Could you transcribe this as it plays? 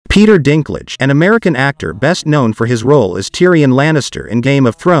Peter Dinklage, an American actor best known for his role as Tyrion Lannister in Game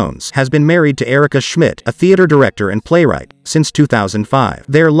of Thrones, has been married to Erica Schmidt, a theater director and playwright, since 2005.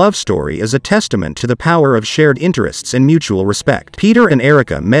 Their love story is a testament to the power of shared interests and mutual respect. Peter and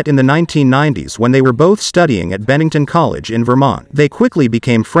Erica met in the 1990s when they were both studying at Bennington College in Vermont. They quickly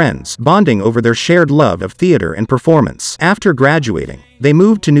became friends, bonding over their shared love of theater and performance. After graduating, they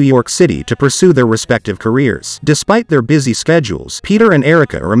moved to New York City to pursue their respective careers. Despite their busy schedules, Peter and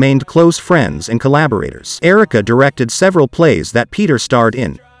Erica remained close friends and collaborators. Erica directed several plays that Peter starred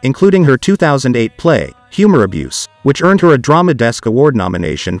in, including her 2008 play, Humor Abuse, which earned her a Drama Desk Award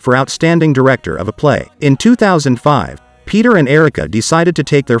nomination for Outstanding Director of a Play. In 2005, Peter and Erica decided to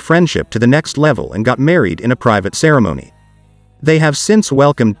take their friendship to the next level and got married in a private ceremony. They have since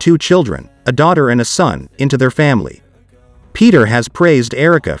welcomed 2 children, a daughter and a son, into their family. Peter has praised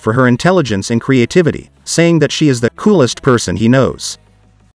Erica for her intelligence and creativity, saying that she is the coolest person he knows.